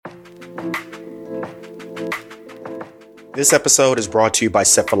This episode is brought to you by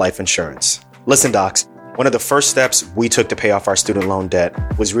Set for Life Insurance. Listen, docs, one of the first steps we took to pay off our student loan debt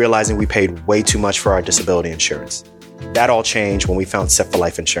was realizing we paid way too much for our disability insurance. That all changed when we found Set for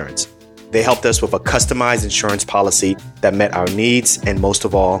Life Insurance. They helped us with a customized insurance policy that met our needs and, most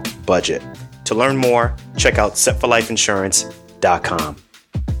of all, budget. To learn more, check out setforlifeinsurance.com.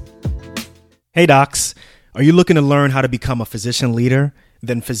 Hey, docs. Are you looking to learn how to become a physician leader?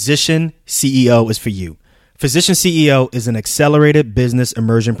 Then Physician CEO is for you. Physician CEO is an accelerated business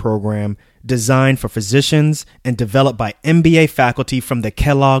immersion program designed for physicians and developed by MBA faculty from the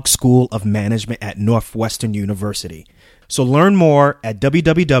Kellogg School of Management at Northwestern University. So learn more at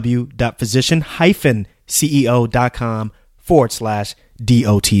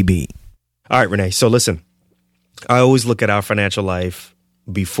www.physician-ceo.com/DOTB. All right, Renee. So listen, I always look at our financial life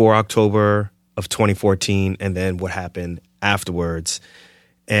before October of 2014 and then what happened afterwards.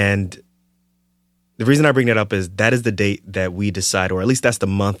 And the reason I bring that up is that is the date that we decide, or at least that's the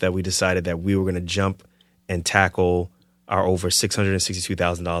month that we decided that we were going to jump and tackle our over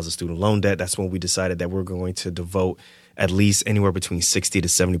 $662,000 of student loan debt. That's when we decided that we're going to devote at least anywhere between 60 to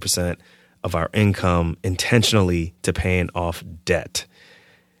 70% of our income intentionally to paying off debt.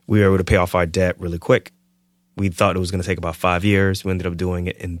 We were able to pay off our debt really quick. We thought it was going to take about 5 years. We ended up doing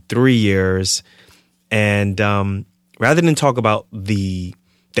it in 3 years. And rather than talk about the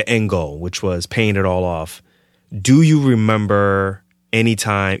end goal, which was paying it all off, do you remember any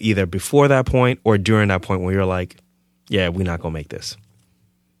time either before that point or during that point where you're like, yeah, we're not going to make this?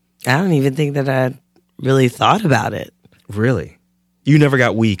 I don't even think that I really thought about it. Really? You never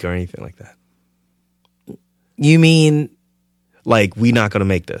got weak or anything like that? You mean? Like, we're not going to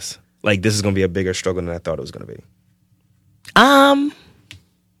make this. Like, this is going to be a bigger struggle than I thought it was going to be.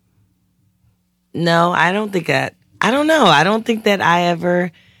 No, I don't think that. I don't know. I don't think that I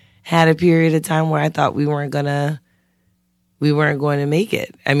ever had a period of time where I thought we weren't going to make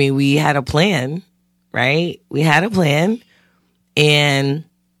it. I mean, we had a plan, right? We had a plan. And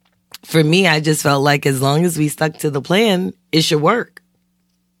for me, I just felt like as long as we stuck to the plan, it should work.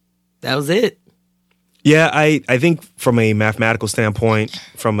 That was it. Yeah, I think from a mathematical standpoint,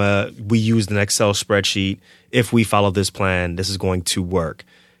 we used an Excel spreadsheet. If we follow this plan, this is going to work.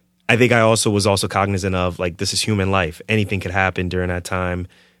 I think I was also cognizant of, like, this is human life. Anything could happen during that time.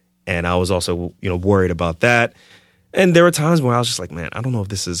 And I was also, worried about that. And there were times where I was just like, man, I don't know if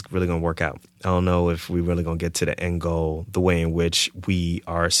this is really going to work out. I don't know if we're really going to get to the end goal the way in which we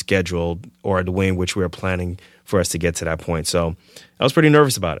are scheduled or the way in which we are planning for us to get to that point. So I was pretty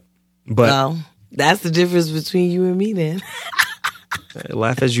nervous about it. But well, that's the difference between you and me then.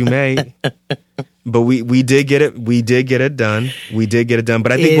 Laugh as you may. But we did get it. We did get it done. We did get it done.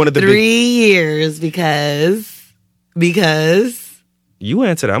 But I think in one of the 3 years because you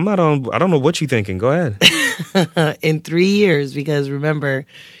answered. I don't know what you're thinking. Go ahead. In 3 years, because remember,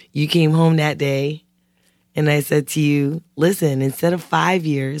 you came home that day and I said to you, listen, instead of 5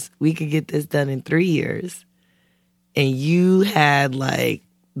 years, we could get this done in 3 years. And you had like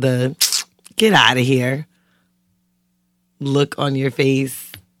the get out of here look on your face.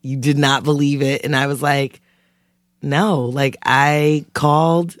 You did not believe it. And I was like, no, like I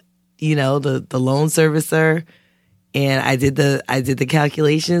called, the loan servicer and I did the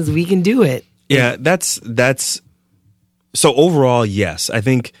calculations. We can do it. Yeah, that's so overall, yes. I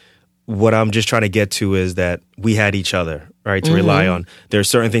think what I'm just trying to get to is that we had each other, right, to rely on. There are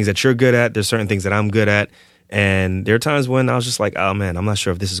certain things that you're good at. There's certain things that I'm good at. And there are times when I was just like, oh, man, I'm not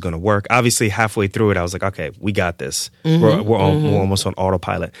sure if this is going to work. Obviously, halfway through it, I was like, okay, we got this. We're almost on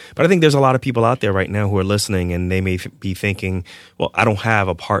autopilot. But I think there's a lot of people out there right now who are listening, and they may be thinking, well, I don't have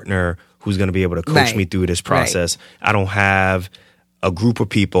a partner who's going to be able to coach me through this process. Right. I don't have a group of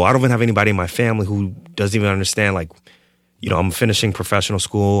people. I don't even have anybody in my family who doesn't even understand, like, I'm finishing professional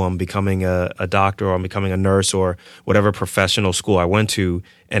school, I'm becoming a doctor, or I'm becoming a nurse, or whatever professional school I went to,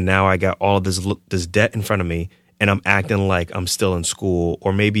 and now I got all of this debt in front of me, and I'm acting like I'm still in school,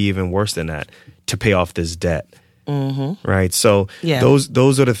 or maybe even worse than that, to pay off this debt. Mm-hmm. Right? So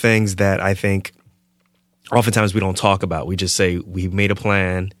those are the things that I think oftentimes we don't talk about. We just say we made a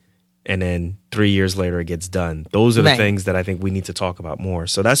plan, and then 3 years later it gets done. Those are the things that I think we need to talk about more.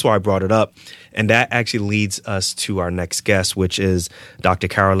 So that's why I brought it up. And that actually leads us to our next guest, which is Dr.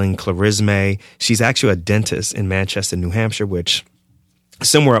 Caroline Clarisme. She's actually a dentist in Manchester, New Hampshire, which is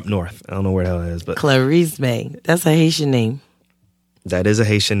somewhere up north. I don't know where the hell it is. But Clarisme. That's a Haitian name. That is a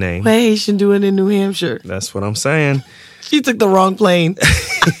Haitian name. What Haitian doing in New Hampshire? That's what I'm saying. She took the wrong plane.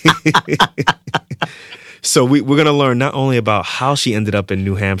 So we're going to learn not only about how she ended up in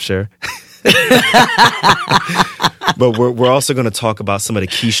New Hampshire, but But we're also going to talk about some of the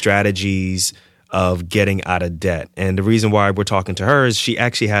key strategies of getting out of debt. And the reason why we're talking to her is she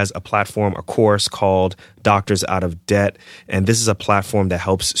actually has a platform, a course called Doctors Out of Debt. And this is a platform that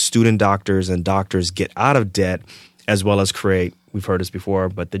helps student doctors and doctors get out of debt, as well as create, we've heard this before,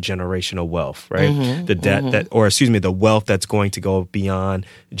 but the generational wealth, right? The debt the wealth that's going to go beyond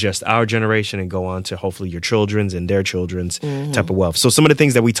just our generation and go on to hopefully your children's and their children's type of wealth. So some of the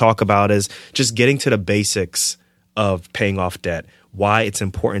things that we talk about is just getting to the basics of paying off debt, why it's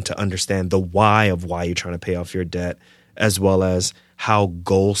important to understand the why of why you're trying to pay off your debt, as well as how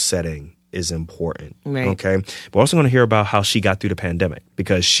goal setting is important. Right. Okay. We're also going to hear about how she got through the pandemic,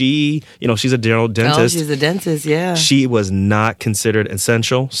 because she's a general dentist. Oh, she's a dentist, yeah. She was not considered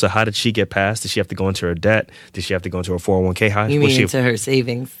essential. So how did she get past? Did she have to go into her debt? Did she have to go into her 401k? How You mean into her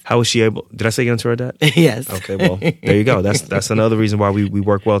savings? How was she able? Did I say get into her debt? Yes. Okay, well, there you go. That's another reason why we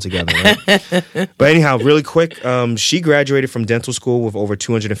work well together, right? But anyhow, really quick, she graduated from dental school with over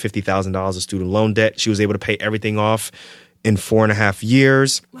 $250,000 of student loan debt. She was able to pay everything off in 4.5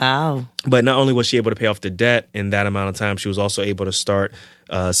 years. Wow. But not only was she able to pay off the debt in that amount of time, she was also able to start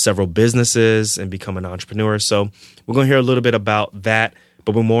several businesses and become an entrepreneur. So we're going to hear a little bit about that.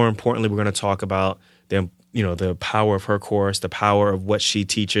 But more importantly, we're going to talk about the power of her course, the power of what she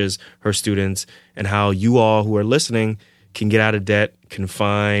teaches her students, and how you all who are listening can get out of debt, can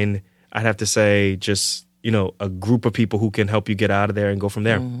find, I'd have to say, just, a group of people who can help you get out of there and go from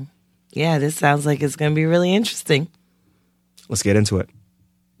there. Yeah, this sounds like it's going to be really interesting. Let's get into it.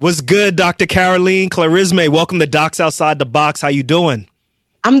 What's good, Dr. Caroline Clarisme? Welcome to Docs Outside the Box. How you doing?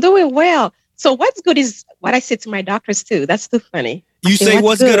 I'm doing well. So what's good is what I say to my doctors too. That's too funny. You say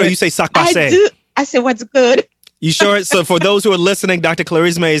what's good or you say sac passe? I do. I say what's good. You sure? So for those who are listening, Dr.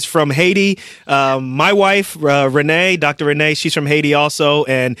 Clarisme is from Haiti. My wife, Renee, Dr. Renee, she's from Haiti also.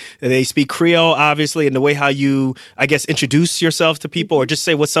 And they speak Creole, obviously, and the way how you, I guess, introduce yourself to people or just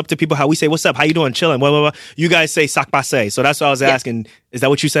say what's up to people, how we say, what's up, how you doing, chilling, blah, blah, blah. You guys say sac passe. So that's what I was asking. Is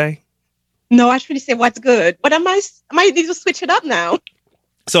that what you say? No, I actually say what's good. But I might need to switch it up now.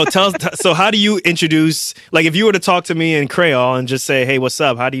 So so how do you introduce, like if you were to talk to me in Creole and just say, hey, what's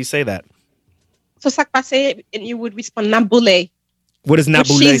up? How do you say that? So sac passe, and you would respond naboule. What does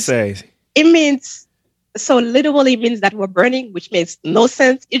naboule say? It means, so literally means that we're burning, which makes no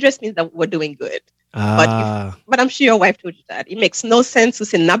sense. It just means that we're doing good. But I'm sure your wife told you that. It makes no sense to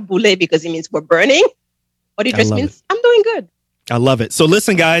say naboule because it means we're burning. But it just means I'm doing good. I love it. So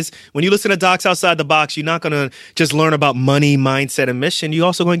listen, guys, when you listen to Docs Outside the Box, you're not going to just learn about money, mindset, and mission. You're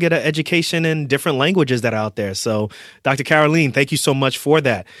also going to get an education in different languages that are out there. So Dr. Caroline, thank you so much for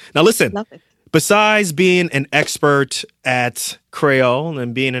that. Now listen. Love it. Besides being an expert at Creole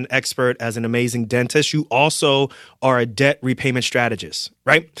and being an expert as an amazing dentist, you also are a debt repayment strategist,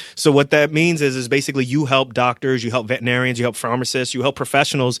 right? So what that means is basically you help doctors, you help veterinarians, you help pharmacists, you help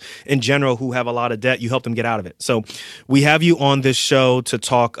professionals in general who have a lot of debt, you help them get out of it. So we have you on this show to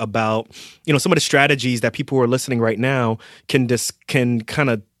talk about, some of the strategies that people who are listening right now can kind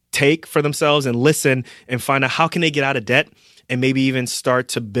of take for themselves and listen and find out how can they get out of debt. And maybe even start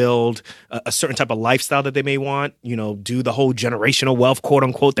to build a certain type of lifestyle that they may want, do the whole generational wealth, quote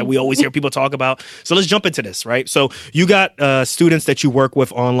unquote, that we always hear people talk about. So let's jump into this, right? So you got students that you work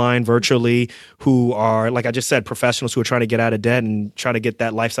with online, virtually, who are, like I just said, professionals who are trying to get out of debt and trying to get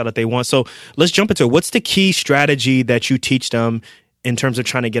that lifestyle that they want. So let's jump into it. What's the key strategy that you teach them in terms of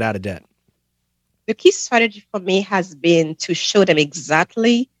trying to get out of debt? The key strategy for me has been to show them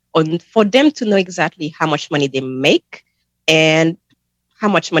exactly, or for them to know exactly how much money they make and how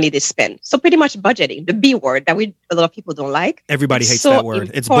much money they spend. So pretty much budgeting, the B word that a lot of people don't like. Everybody hates that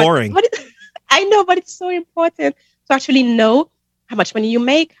word. It's boring. I know, but it's so important to actually know how much money you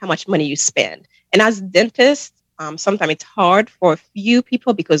make, how much money you spend. And as dentists, sometimes it's hard for a few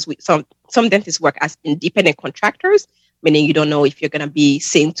people because some dentists work as independent contractors, meaning you don't know if you're going to be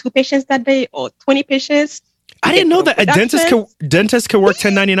seeing 2 patients that day or 20 patients. I didn't know that a dentist can work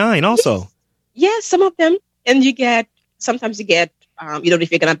 1099 also. Yes, some of them. And sometimes you get, you don't know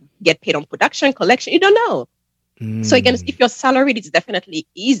if you're going to get paid on production, collection. You don't know. So again, if you're salaried, it's definitely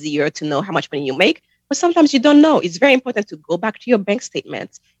easier to know how much money you make. But sometimes you don't know. It's very important to go back to your bank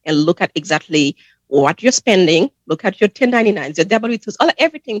statements and look at exactly what you're spending, look at your 1099s, your W-2s,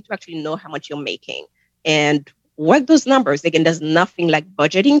 everything to actually know how much you're making. And work those numbers. Again, there's nothing like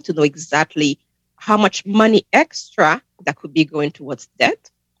budgeting to know exactly how much money extra that could be going towards debt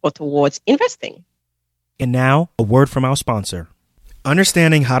or towards investing. And now, a word from our sponsor.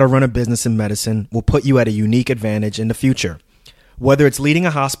 Understanding how to run a business in medicine will put you at a unique advantage in the future. Whether it's leading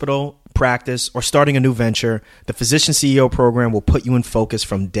a hospital, practice, or starting a new venture, the Physician CEO program will put you in focus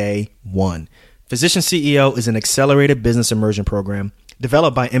from day one. Physician CEO is an accelerated business immersion program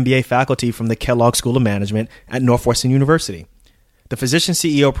developed by MBA faculty from the Kellogg School of Management at Northwestern University. The Physician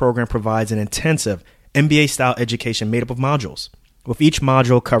CEO program provides an intensive MBA-style education made up of modules, with each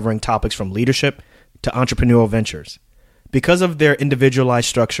module covering topics from leadership to entrepreneurial ventures. Because of their individualized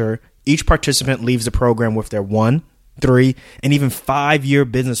structure, each participant leaves the program with their 1, 3, and even 5-year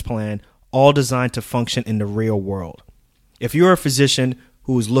business plan, all designed to function in the real world. If you're a physician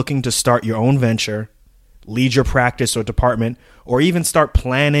who is looking to start your own venture, lead your practice or department, or even start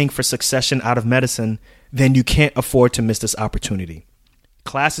planning for succession out of medicine, then you can't afford to miss this opportunity.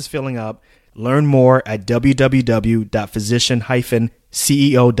 Class is filling up. Learn more at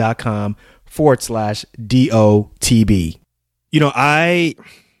www.physician-ceo.com/DOTB. All right,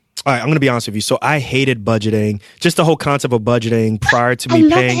 I'm going to be honest with you. So I hated budgeting, just the whole concept of budgeting prior to me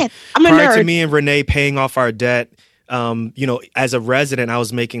to me and Renee paying off our debt. As a resident, I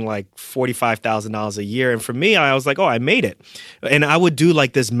was making like $45,000 a year. And for me, I was like, oh, I made it. And I would do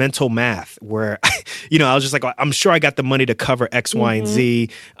like this mental math where, I was just like, I'm sure I got the money to cover X, Y, and Z.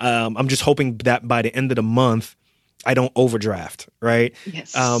 I'm just hoping that by the end of the month, I don't overdraft, right?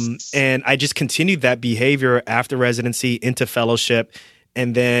 Yes. And I just continued that behavior after residency into fellowship.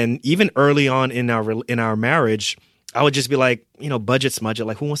 And then even early on in our marriage, I would just be like, budget smudget.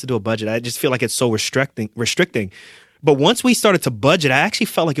 Like, who wants to do a budget? I just feel like it's so restricting. But once we started to budget, I actually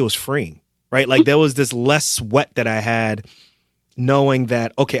felt like it was freeing, right? Like there was this less sweat that I had knowing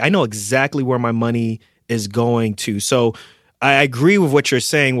that, okay, I know exactly where my money is going to. So I agree with what you're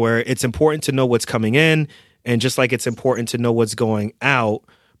saying, where it's important to know what's coming in, and just like it's important to know what's going out.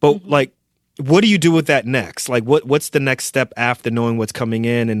 But like, what do you do with that next? Like, what's the next step after knowing what's coming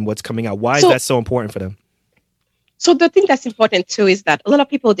in and what's coming out? Why is that so important for them? So the thing that's important too is that a lot of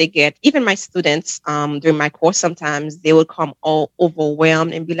people, they get, even my students during my course, sometimes they will come all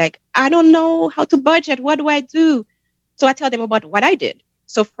overwhelmed and be like, I don't know how to budget. What do I do? So I tell them about what I did.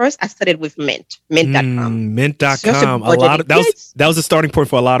 So first I started with mint.com. Mint.com. That was a starting point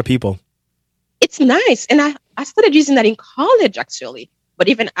for a lot of people. It's nice. And I started using that in college, actually. But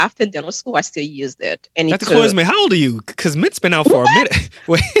even after dental school, I still used it. And Dr. Koizumi, how old are you? Because Mint's been out for a minute.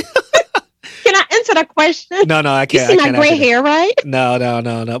 Wait. Can I answer that question? No, I can't. You see my gray hair, right?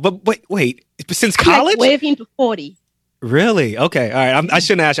 No. But wait. Since college? Like waving to 40. Really? Okay. All right. I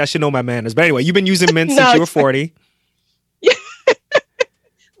shouldn't ask. I should know my manners. But anyway, you've been using Mint since you were 40.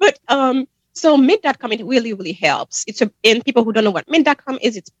 But so Mint.com, it really, really helps. And people who don't know what Mint.com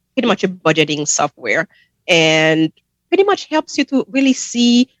is, it's pretty much a budgeting software, and pretty much helps you to really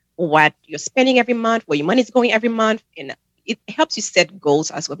see what you're spending every month, where your money is going every month, and it helps you set goals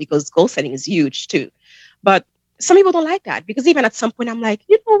as well, because goal setting is huge too. But some people don't like that, because even at some point I'm like,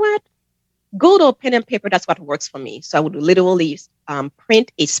 you know what? Good old pen and paper, that's what works for me. So I would literally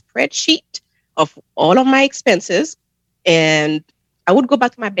print a spreadsheet of all of my expenses, and I would go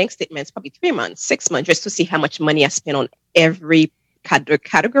back to my bank statements probably 3 months, 6 months, just to see how much money I spent on every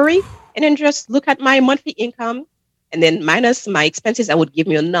category, and then just look at my monthly income, and then minus my expenses, I would give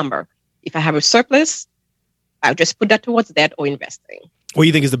me a number. If I have a surplus, I'll just put that towards that or investing. What do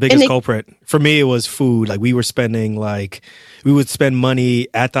you think is the biggest culprit? For me, it was food. Like we would spend money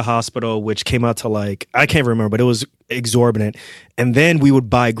at the hospital, which came out to like, I can't remember, but it was exorbitant. And then we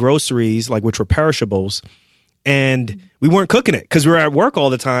would buy groceries, like which were perishables, and we weren't cooking it because we were at work all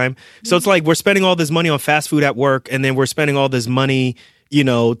the time. So it's like we're spending all this money on fast food at work, and then we're spending all this money,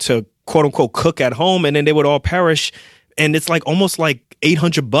 to quote unquote cook at home, and then they would all perish. And it's like almost like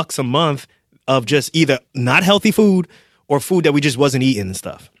 $800 a month of just either not healthy food or food that we just wasn't eating and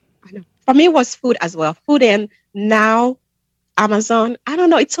stuff. I know. For me, it was food as well. Food, and now Amazon. I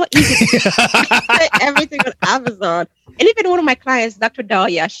don't know. It's so easy to buy everything on Amazon. And even one of my clients, Dr.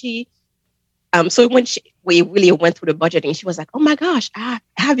 Dahlia, she, so when we really went through the budgeting, she was like, oh my gosh, I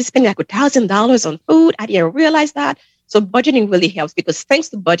have been spending like $1,000 on food. I didn't realize that. So budgeting really helps, because thanks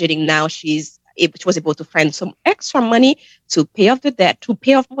to budgeting now, she was able to find some extra money to pay off the debt, to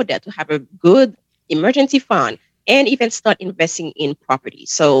pay off more debt, to have a good emergency fund, and even start investing in property.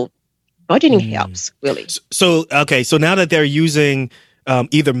 So budgeting helps, really. So now that they're using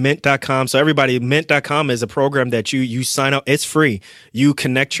either mint.com, so everybody, mint.com is a program that you sign up. It's free. You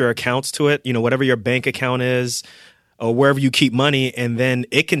connect your accounts to it, whatever your bank account is, or wherever you keep money, and then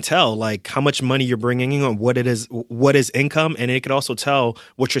it can tell like how much money you're bringing in, or what is income, and it can also tell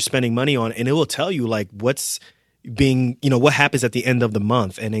what you're spending money on, and it will tell you like what's being, what happens at the end of the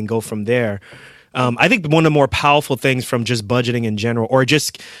month, and then go from there. I think one of the more powerful things from just budgeting in general, or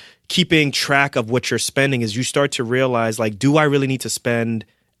just keeping track of what you're spending, is you start to realize like, do I really need to spend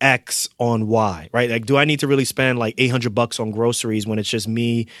X on Y, right? Like, do I need to really spend like $800 on groceries when it's just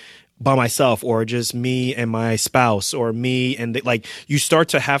me by myself, or just me and my spouse, or me and like, you start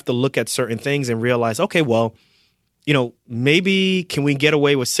to have to look at certain things and realize, okay, well, you know, maybe can we get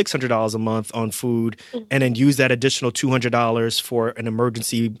away with $600 a month on food and then use that additional $200 for an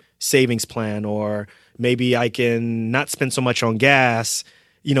emergency savings plan, or maybe I can not spend so much on gas,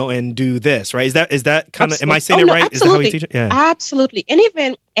 you know, and do this, right? Is that kind of, am I saying it right? Absolutely. Is that how you teach it? Yeah. Absolutely. And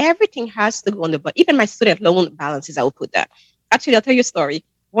even everything has to go on the budget. Even my student loan balances, I will put that. Actually, I'll tell you a story.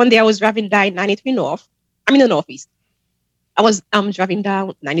 One day I was driving down 93 North. I'm in the Northeast. I was driving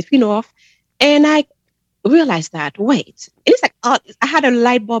down 93 North, and I realized that, wait, it's like, I had a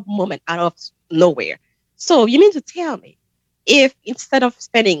light bulb moment out of nowhere. So you mean to tell me, if instead of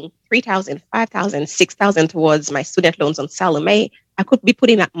spending $3,000, $5,000, $6,000 towards my student loans on Salome, I could be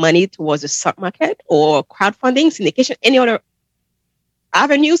putting that money towards the stock market or crowdfunding, syndication, any other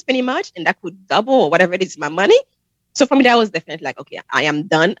avenues pretty much, and that could double or whatever it is my money. So for me, that was definitely like, okay, I am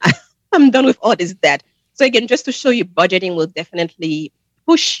done. I'm done with all this debt. So again, just to show you, budgeting will definitely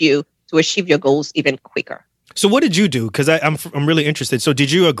push you to achieve your goals even quicker. So what did you do? Because I'm really interested. So did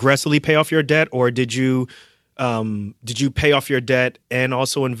you aggressively pay off your debt, or did you pay off your debt and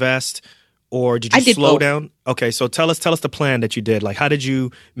also invest, or did you slow down? Okay, so tell us the plan that you did. Like, how did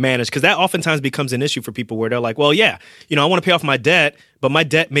you manage? Because that oftentimes becomes an issue for people, where they're like, well, yeah, you know, I want to pay off my debt, but my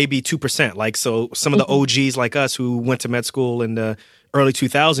debt may be 2%. Like, so some of the OGs like us who went to med school in the early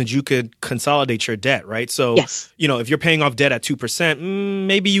 2000s, you could consolidate your debt, right? So, yes, you know, if you're paying off debt at 2%,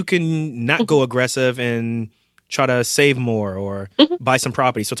 maybe you can not go aggressive and try to save more or buy some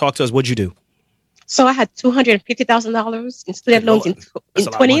property. So talk to us. What'd you do? So I had $250,000 in student loans in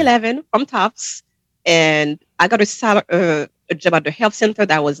 2011 from Tufts, and I got a job at the health center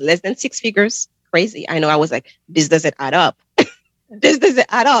that was less than 6 figures. Crazy. I know. I was like, this doesn't add up. This doesn't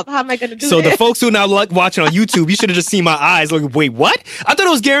add up. How am I going to do So this? the folks who are now watching on YouTube, you should have just seen my eyes. Like, wait, what? I thought it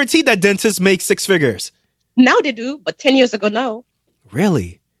was guaranteed that dentists make 6 figures. Now they do, but 10 years ago, no.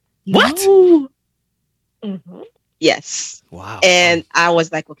 Really? What? No. Mm-hmm. Yes. Wow. And I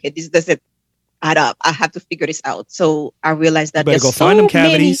was like, okay, this doesn't add up. I have to figure this out. So I realized that better there's go find them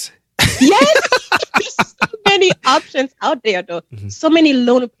cavities. Yes. There's so many options out there, though. Mm-hmm. So many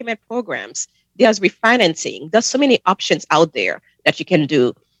loan payment programs. There's refinancing. There's so many options out there that you can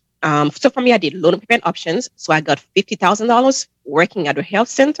do. So for me, I did loan payment options. So I got $50,000 working at a health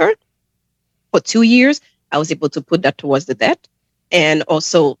center for 2 years. I was able to put that towards the debt, and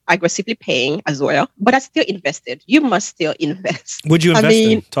also aggressively paying as well. But I still invested. You must still invest. Would you invest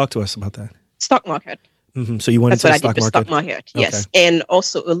in? Talk to us about that. Stock market. Mm-hmm. So you went into the stock market? Stock market, yes. Okay. And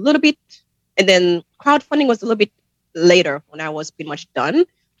also a little bit, and then crowdfunding was a little bit later when I was pretty much done,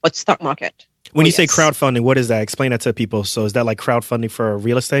 but stock market. When you say crowdfunding, what is that? Explain that to people. So is that like crowdfunding for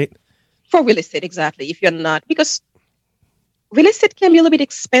real estate? For real estate, exactly. If you're not, because real estate can be a little bit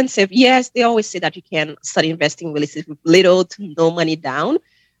expensive. Yes, they always say that you can start investing in real estate with little to no money down.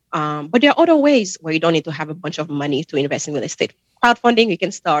 But there are other ways where you don't need to have a bunch of money to invest in real estate. Crowdfunding, you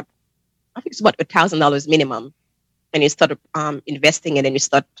can start, I think it's about $1,000 minimum. And you start investing, and then you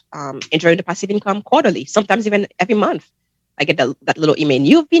start enjoying the passive income quarterly, sometimes even every month. I get that little email,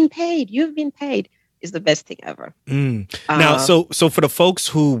 you've been paid. Is the best thing ever. Now, so for the folks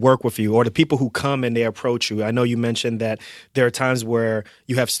who work with you, or the people who come and they approach you, I know you mentioned that there are times where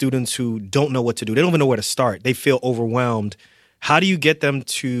you have students who don't know what to do. They don't even know where to start. They feel overwhelmed. How do you get them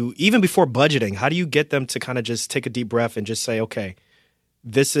to, even before budgeting, how do you get them to kind of just take a deep breath and just say, okay,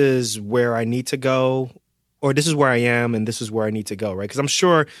 this is where I need to go, or this is where I am, and this is where I need to go, right? Because I'm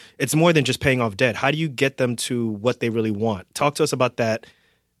sure it's more than just paying off debt. How do you get them to what they really want? Talk to us about that.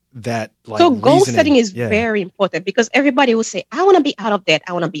 Like, so goal reasoning. setting is very important, because everybody will say, I want to be out of debt.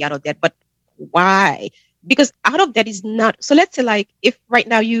 But why? Because out of debt is not. So let's say, like, if right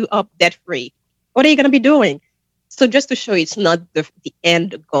now you are debt free, what are you going to be doing? So just to show you, it's not the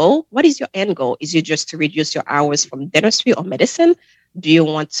end goal. What is your end goal? Is it just to reduce your hours from dentistry or medicine? Do you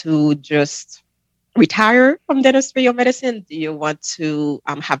want to just retire from dentistry or medicine? Do you want to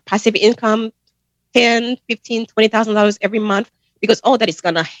have passive income, $10,000, $15,000, $20,000 every month? Because all that is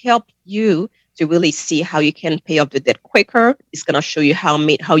going to help you to really see how you can pay off the debt quicker. It's going to show you how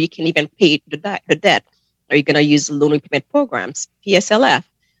you can even pay the debt. Are you going to use loan repayment programs, PSLF,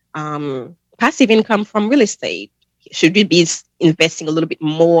 passive income from real estate? Should you be investing a little bit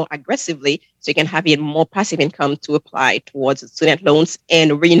more aggressively so you can have even more passive income to apply towards student loans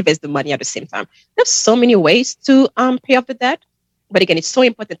and reinvest the money at the same time? There's so many ways to pay off the debt. But again, it's so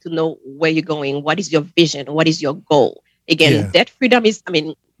important to know where you're going. What is your vision? What is your goal? Again, debt freedom is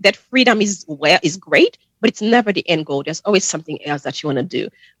great, but it's never the end goal. There's always something else that you want to do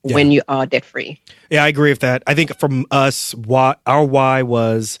when you are debt free. Yeah, I agree with that. I think from us, our why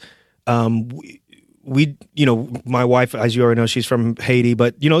was we, my wife, as you already know, she's from Haiti,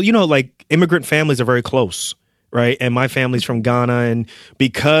 but like immigrant families are very close, right? And my family's from Ghana, and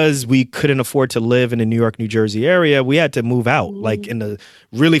because we couldn't afford to live in the New York, New Jersey area, we had to move out, like in the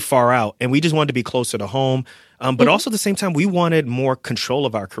really far out, and we just wanted to be closer to home. But also at the same time, we wanted more control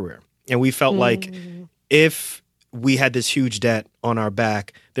of our career, and we felt like if we had this huge debt on our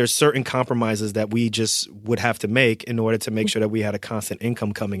back, there's certain compromises that we just would have to make in order to make sure that we had a constant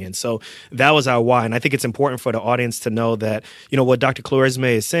income coming in. So that was our why. And I think it's important for the audience to know that, what Dr.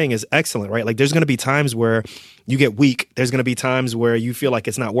 Khloresme is saying is excellent, right? Like there's going to be times where you get weak. There's going to be times where you feel like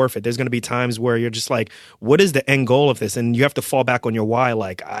it's not worth it. There's going to be times where you're just like, what is the end goal of this? And you have to fall back on your why.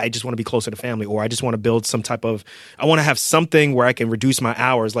 Like, I just want to be closer to family, or I just want to build I want to have something where I can reduce my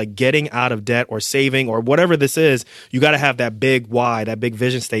hours, like getting out of debt or saving or whatever this is. You got to have that big why, that big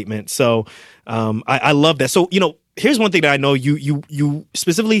vision statement. So I love that. So, here's one thing that I know you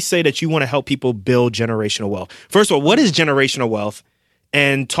specifically say that you want to help people build generational wealth. First of all, what is generational wealth?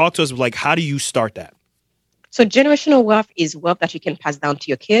 And talk to us, like, how do you start that? So generational wealth is wealth that you can pass down to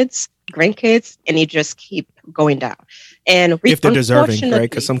your kids, grandkids, and you just keep going down. And if they're deserving, right?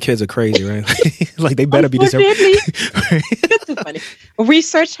 Because some kids are crazy, right? Like they better be deserving. That's too funny.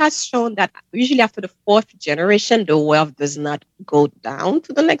 Research has shown that usually after the fourth generation, the wealth does not go down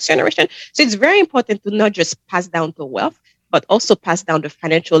to the next generation. So it's very important to not just pass down the wealth, but also pass down the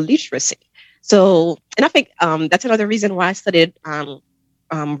financial literacy. So, and I think that's another reason why I started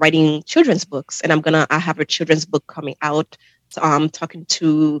writing children's books, and I have a children's book coming out, talking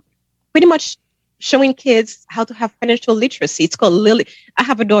to pretty much showing kids how to have financial literacy. It's called Lily. I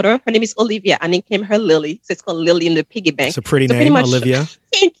have a daughter. Her name is Olivia. I named her Lily. So it's called Lily in the Piggy Bank. It's a pretty name, Olivia.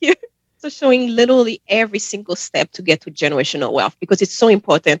 Thank you. So showing literally every single step to get to generational wealth, because it's so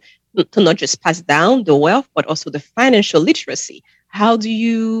important to not just pass down the wealth, but also the financial literacy.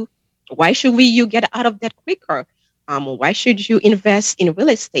 Why should you get out of debt quicker? Why should you invest in real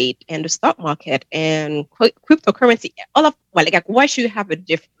estate and the stock market and cryptocurrency? Why should you have a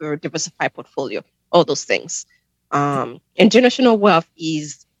diversified portfolio? All those things. And generational wealth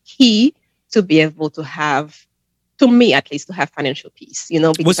is key to be able to have, to me at least, to have financial peace.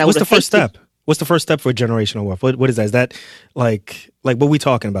 Because what's the first step? What's the first step for generational wealth? What is that? Is that like what are we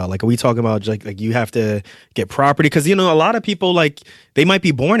talking about? Like, are we talking about like you have to get property? Because, a lot of people, like, they might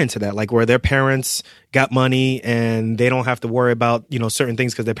be born into that, like where their parents got money and they don't have to worry about, certain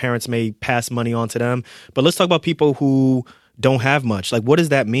things because their parents may pass money on to them. But let's talk about people who don't have much. Like, what does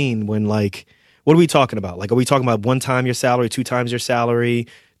that mean when, like, what are we talking about? Like, are we talking about 1 time your salary, 2 times your salary,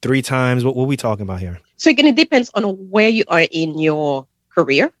 3 times? What are we talking about here? So again, it depends on where you are in your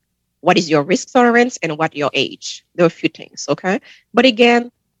career. What is your risk tolerance and what your age? There are a few things, okay? But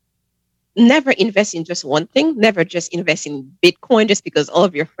again, never invest in just one thing. Never just invest in Bitcoin just because all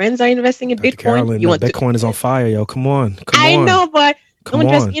of your friends are investing in Dr. Bitcoin. Carolyn, Bitcoin is on fire, yo. Come on. I know, but don't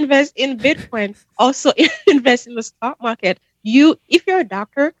just invest in Bitcoin. Also invest in the stock market. If you're a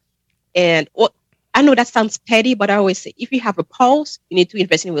doctor, I know that sounds petty, but I always say, if you have a pulse, you need to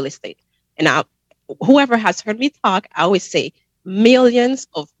invest in real estate. And whoever has heard me talk, I always say, millions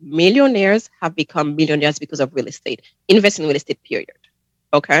of millionaires have become millionaires because of real estate. Invest in real estate, period.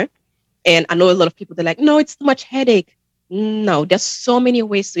 Okay? And I know a lot of people, they're like, no, it's too much headache. No, there's so many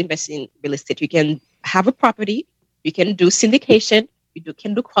ways to invest in real estate. You can have a property. You can do syndication. You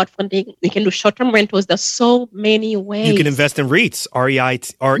can do crowdfunding. You can do short-term rentals. There's so many ways. You can invest in REITs,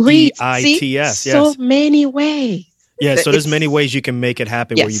 REITs. Yes. So many ways. Yeah, so there's many ways you can make it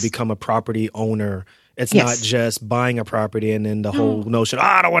happen where you become a property owner. It's not just buying a property and then the whole notion,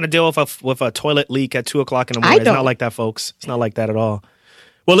 I don't want to deal with a toilet leak at 2:00 in the morning. It's not like that, folks. It's not like that at all.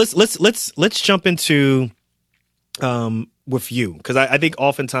 Well, let's jump into with you, because I think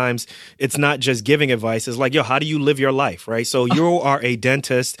oftentimes it's not just giving advice. It's like, how do you live your life, right? So you are a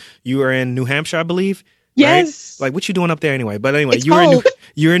dentist. You are in New Hampshire, I believe. Yes. Right? Like, what you doing up there anyway? But anyway, it's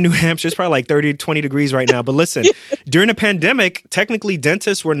you're in New Hampshire. It's probably like 30, 20 degrees right now. But listen, during the pandemic, technically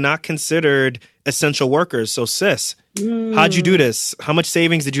dentists were not considered essential workers. So sis, how'd you do this? How much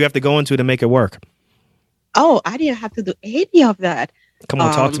savings did you have to go into to make it work? Oh, I didn't have to do any of that. Come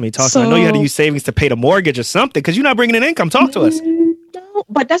on, talk to me. I know you had to use savings to pay the mortgage or something because you're not bringing in income. Talk to us. No,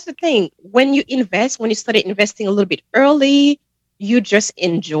 but that's the thing. When you started investing a little bit early, you just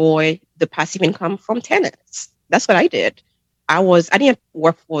enjoy the passive income from tenants. That's what I did. I didn't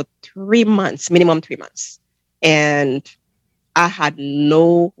work for 3 months, minimum 3 months. And I had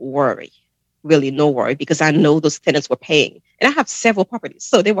no worry, really no worry, because I know those tenants were paying. And I have several properties.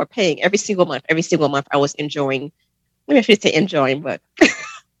 So they were paying every single month. Every single month I was enjoying, maybe I should say enjoying, but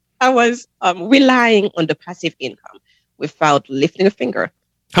I was relying on the passive income without lifting a finger.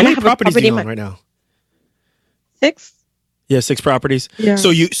 How And I many have a properties do property you in own my- right now? 6. Yeah, 6 properties. Yeah.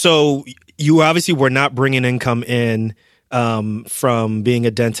 So you obviously were not bringing income in from being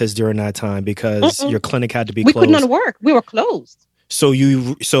a dentist during that time because your clinic had to be We closed. could not work. We were closed. So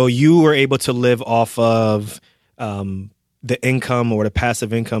you were able to live off of the income or the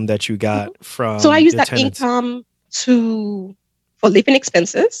passive income that you got from So I used your that tenants. income for living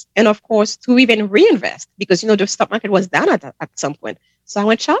expenses, and of course to even reinvest, because the stock market was down at some point. So I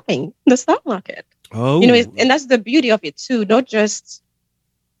went shopping in the stock market. Oh, And that's the beauty of it too. Don't just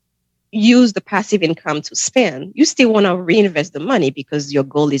use the passive income to spend. You still want to reinvest the money because your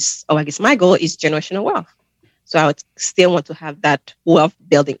goal is, I guess my goal is generational wealth. So I would still want to have that wealth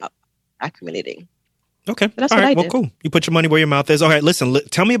building up, accumulating. okay. that's All what right. I Well, did. cool. You put your money where your mouth is. All right. Listen,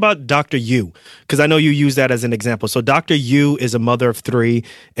 tell me about Dr. Yu, because I know you use that as an example. So Dr. Yu is a mother of 3,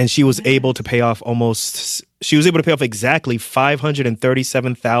 and she was able to pay off exactly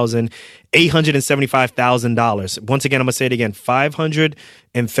 $537,875,000. Once again, I'm gonna say it again: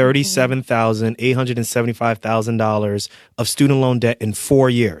 $537,875,000 of student loan debt in 4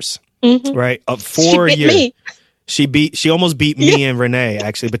 years. Mhm. Right, of She 4 beat years. me. She almost beat me and Renee,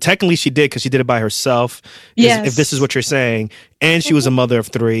 actually, but technically she did because she did it by herself. Yes. If this is what you're saying, and she was a mother of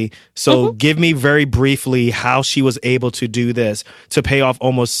 3. So give me very briefly how she was able to do this to pay off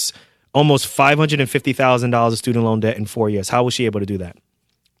almost $550,000 of student loan debt in 4 years. How was she able to do that?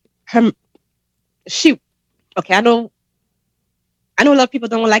 Okay, I know a lot of people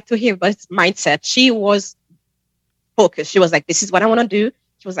don't like to hear, but it's mindset. She was focused. She was like, this is what I want to do.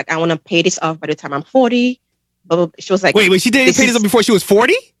 She was like, I want to pay this off by the time I'm 40. But she was like, Wait, she didn't pay this up before she was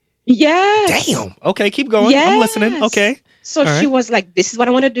 40? Yes. Damn. Okay, keep going. I'm listening. Yes. Okay. So All she right. was like, this is what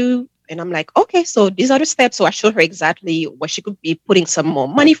I want to do. And I'm like, okay, so these are the steps. So I showed her exactly where she could be putting some more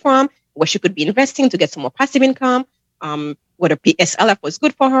money from, where she could be investing to get some more passive income, whether PSLF was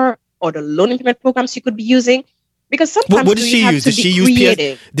good for her, or the loan implement programs she could be using. Because sometimes What did she use? Did she use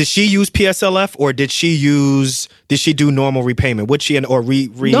creative. Did she use PSLF or did she do normal repayment? Would she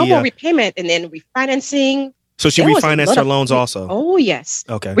Normal repayment and then refinancing. So she There was a refinanced lot her of loans also. Oh, yes.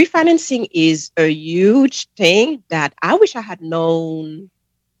 Okay. Refinancing is a huge thing that I wish I had known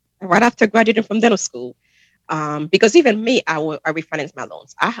right after graduating from dental school. Because even me, I refinanced my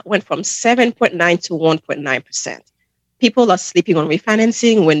loans. I went from 7.9 to 1.9%. People are sleeping on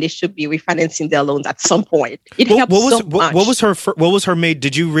refinancing when they should be refinancing their loans at some point. It helps so much. What was her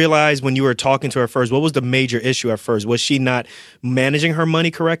did you realize when you were talking to her first, what was the major issue at first? Was she not managing her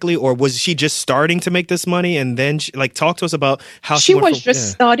money correctly, or was she just starting to make this money and then talk to us about how she was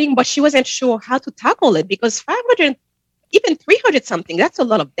just starting, but she wasn't sure how to tackle it because 500, even 300 something, that's a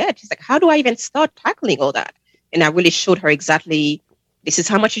lot of debt. She's like, how do I even start tackling all that? And I really showed her exactly, this is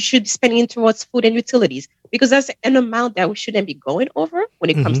how much you should be spending towards food and utilities, because that's an amount that we shouldn't be going over when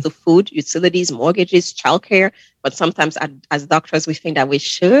it comes to food, utilities, mortgages, childcare. But sometimes as doctors, we think that we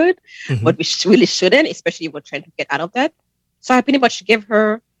should, but we really shouldn't, especially if we're trying to get out of that. So I pretty much gave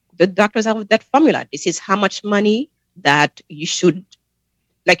her the doctors out of that formula. This is how much money that you shouldn't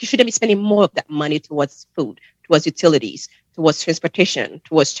be spending more of that money towards food, towards utilities, towards transportation,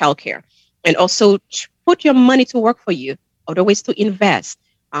 towards childcare, and also put your money to work for you. Other ways to invest.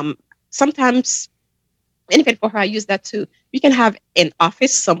 Sometimes, and even for her, I use that too. You can have an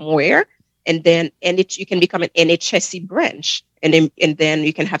office somewhere, and then you can become an NHSC branch, and then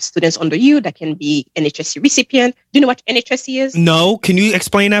you can have students under you that can be NHSC recipient. Do you know what NHSC is? No, can you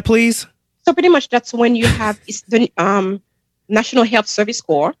explain that, please? So pretty much that's when you have it's the National Health Service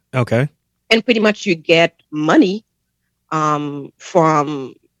Corps. Okay. And pretty much you get money from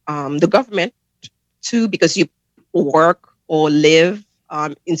the government too, because you work or live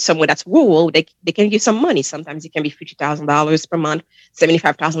in somewhere that's rural. They can give some money. Sometimes it can be $50,000 per month,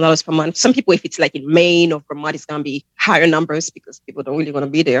 $75,000 per month. Some people, if it's like in Maine or Vermont, it's going to be higher numbers because people don't really want to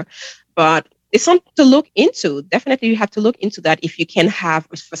be there. But it's something to look into. Definitely, you have to look into that. If you can have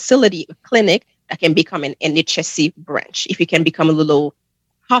a facility, a clinic that can become an NHSC branch, if you can become a little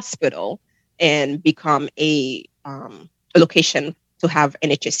hospital and become a location to have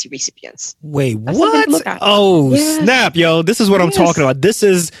NHSC recipients. Wait, That's something to look what? at. Oh, Yes. snap, yo. This is what I'm talking about.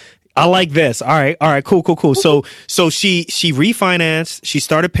 I like this. All right, cool. So she refinanced, she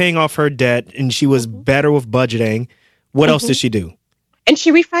started paying off her debt, and she was better with budgeting. What else did she do? And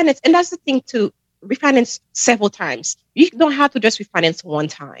she refinanced. And that's the thing to refinance several times. You don't have to just refinance one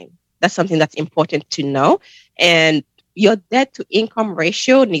time. That's something that's important to know. And your debt to income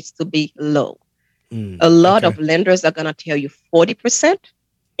ratio needs to be low. A lot of lenders are going to tell you 40%.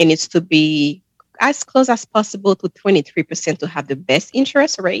 It needs to be as close as possible to 23% to have the best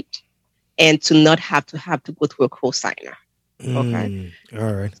interest rate and to not have to go through a co-signer. Okay.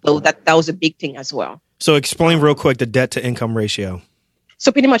 All right. So that was a big thing as well. So explain real quick the debt to income ratio.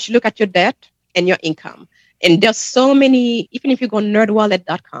 So pretty much look at your debt and your income. And there's so many, even if you go on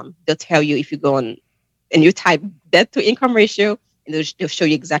nerdwallet.com, they'll tell you if you go on and you type debt to income ratio, and they'll show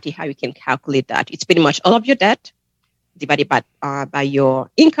you exactly how you can calculate that. It's pretty much all of your debt divided by your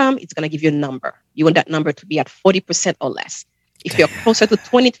income. It's going to give you a number. You want that number to be at 40% or less. If you're closer to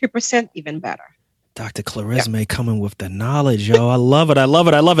 23%, even better. Dr. Clarisme coming with the knowledge, yo. I love it. I love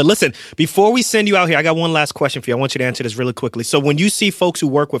it. I love it. Listen, before we send you out here, I got one last question for you. I want you to answer this really quickly. So when you see folks who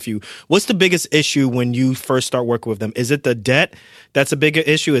work with you, what's the biggest issue when you first start working with them? Is it the debt that's a bigger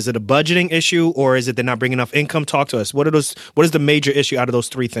issue? Is it a budgeting issue? Or is it they're not bringing enough income? Talk to us. What is the major issue out of those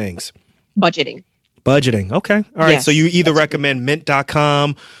three things? Budgeting. Budgeting. Okay. All right. Yes, so you either recommend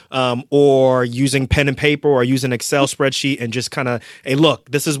mint.com or using pen and paper or using Excel spreadsheet and just kind of, hey, look,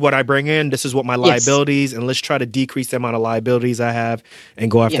 this is what I bring in. This is what my liabilities, and let's try to decrease the amount of liabilities I have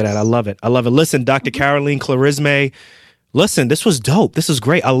and go after that. I love it. I love it. Listen, Dr. Caroline Clarisme, listen, this was dope. This is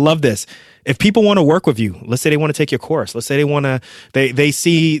great. I love this. If people want to work with you, let's say they want to take your course. Let's say they want to, they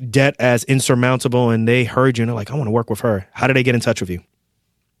see debt as insurmountable and they heard you and they're like, I want to work with her. How do they get in touch with you?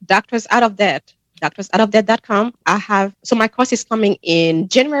 Doctors Out of Debt. DoctorsOutOfDebt.com. So my course is coming in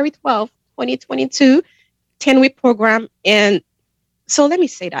January 12th, 2022, 10-week program. And so let me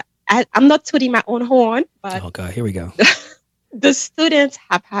say that I'm not tooting my own horn, but oh God, here we go. The students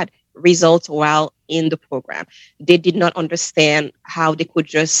have had results while in the program. They did not understand how they could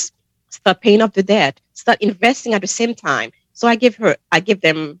just start paying off the debt, start investing at the same time. So I give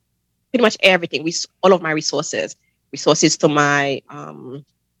them pretty much everything, all of my resources to my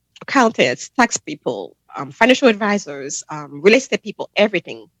accountants, tax people, financial advisors, real estate people,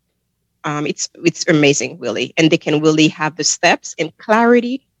 everything. It's amazing, really. And they can really have the steps and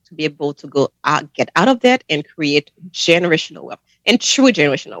clarity to be able to go out, get out of debt and create generational wealth and true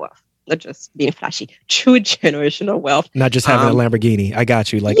generational wealth. Not just being flashy, true generational wealth. Not just having a Lamborghini. I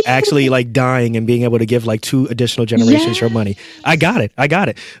got you. Like actually like dying and being able to give like 2 additional generations your money. I got it.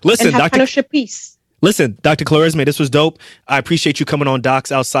 Listen, and have financial peace. Listen, Dr. Clarisme, this was dope. I appreciate you coming on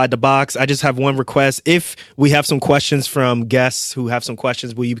Docs Outside the Box. I just have one request. If we have some questions from guests who have some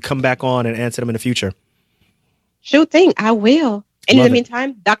questions, will you come back on and answer them in the future? Sure thing. I will. And in the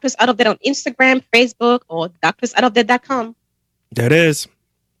meantime, Doctors Out of Debt on Instagram, Facebook, or doctorsoutofdebt.com. There it is.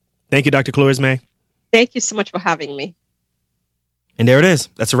 Thank you, Dr. Clarisme. Thank you so much for having me. And there it is.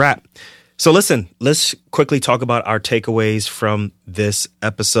 That's a wrap. So listen, let's quickly talk about our takeaways from this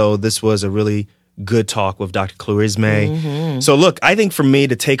episode. This was a really good talk with Dr. Clarisme. Mm-hmm. So look, I think for me,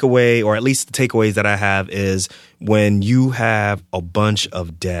 the takeaway, or at least the takeaways that I have, is when you have a bunch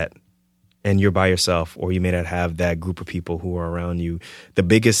of debt and you're by yourself, or you may not have that group of people who are around you, the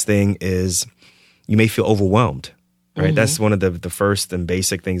biggest thing is you may feel overwhelmed, right? Mm-hmm. That's one of the first and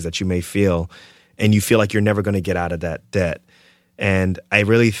basic things that you may feel, and you feel like you're never going to get out of that debt. And I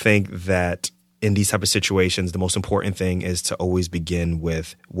really think that in these type of situations, the most important thing is to always begin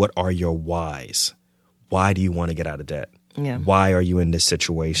with, what are your whys? Why do you want to get out of debt? Yeah. Why are you in this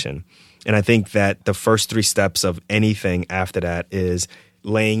situation? And I think that the first 3 steps of anything after that is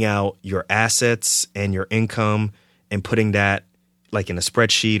laying out your assets and your income and putting that like in a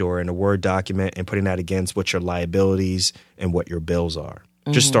spreadsheet or in a Word document and putting that against what your liabilities and what your bills are.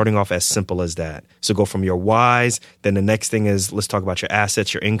 Just starting off as simple as that. So go from your whys. Then the next thing is, let's talk about your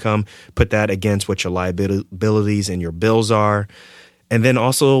assets, your income. Put that against what your liabilities and your bills are. And then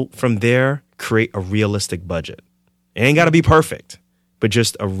also from there, create a realistic budget. It ain't got to be perfect, but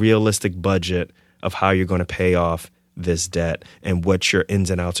just a realistic budget of how you're going to pay off this debt and what your ins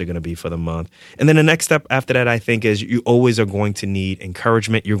and outs are going to be for the month. And then the next step after that, I think, is you always are going to need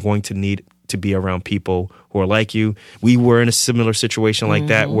encouragement. You're going to need to be around people who are like you. We were in a similar situation like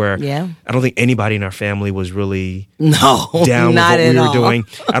that where I don't think anybody in our family was really down with what we were doing.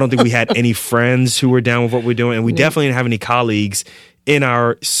 I don't think we had any friends who were down with what we're doing. And we definitely didn't have any colleagues in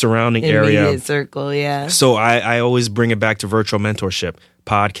our surrounding area. Immediate circle, yeah. So I always bring it back to virtual mentorship,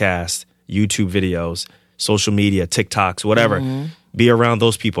 podcasts, YouTube videos, social media, TikToks, whatever. Be around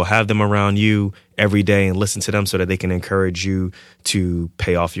those people. Have them around you every day and listen to them so that they can encourage you to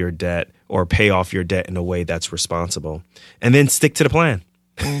pay off your debt or pay off your debt in a way that's responsible. And then stick to the plan.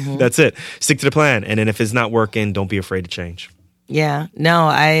 That's it. Stick to the plan. And then if it's not working, don't be afraid to change. Yeah. No,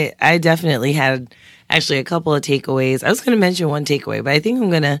 I definitely had actually a couple of takeaways. I was going to mention one takeaway, but I think I'm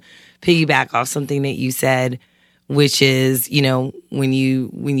going to piggyback off something that you said, which is, you know, when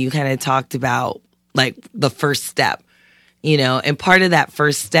you kind of talked about like the first step, you know, and part of that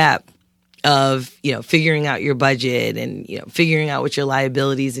first step of, you know, figuring out your budget and, you know, figuring out what your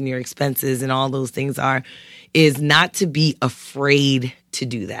liabilities and your expenses and all those things are is not to be afraid to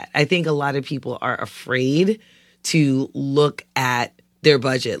do that. I think a lot of people are afraid to look at their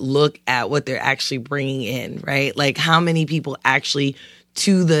budget, look at what they're actually bringing in, right? Like how many people actually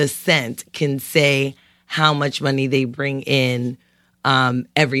to the cent can say how much money they bring in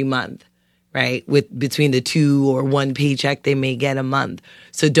every month, right? With between the 2 or 1 paycheck they may get a month.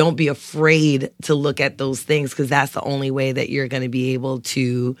 So don't be afraid to look at those things, because that's the only way that you're going to be able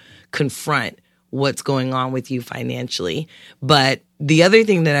to confront what's going on with you financially. But the other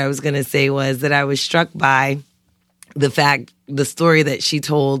thing that I was going to say was that I was struck by the story that she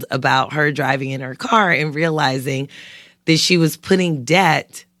told about her driving in her car and realizing that she was putting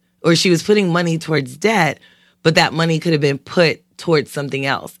money towards debt, but that money could have been put towards something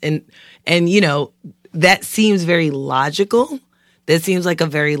else. And you know, that seems very logical. That seems like a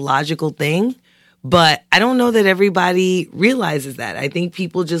very logical thing, but I don't know that everybody realizes that. I think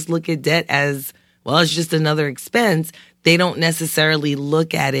people just look at debt as, well, it's just another expense. They don't necessarily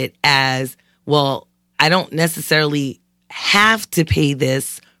look at it as, well, I don't necessarily have to pay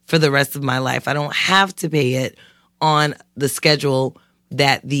this for the rest of my life. I don't have to pay it on the schedule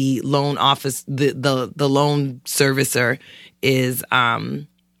that the loan office, the loan servicer is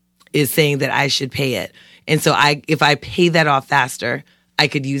saying that I should pay it. And so if I pay that off faster, I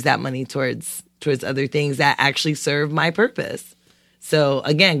could use that money towards other things that actually serve my purpose. So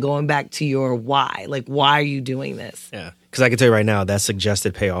again, going back to your why, like, why are you doing this? Yeah. Because I can tell you right now, that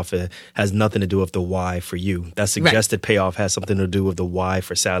suggested payoff has nothing to do with the why for you. That suggested payoff has something to do with the why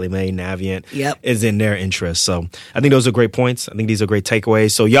for Sallie Mae, Navient. Yep. Is in their interest. So I think those are great points. I think these are great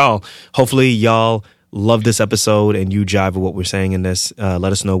takeaways. So y'all, hopefully y'all love this episode and you jive with what we're saying in this.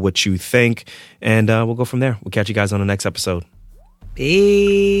 Let us know what you think, and we'll go from there. We'll catch you guys on the next episode.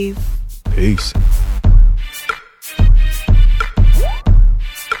 Peace. Peace.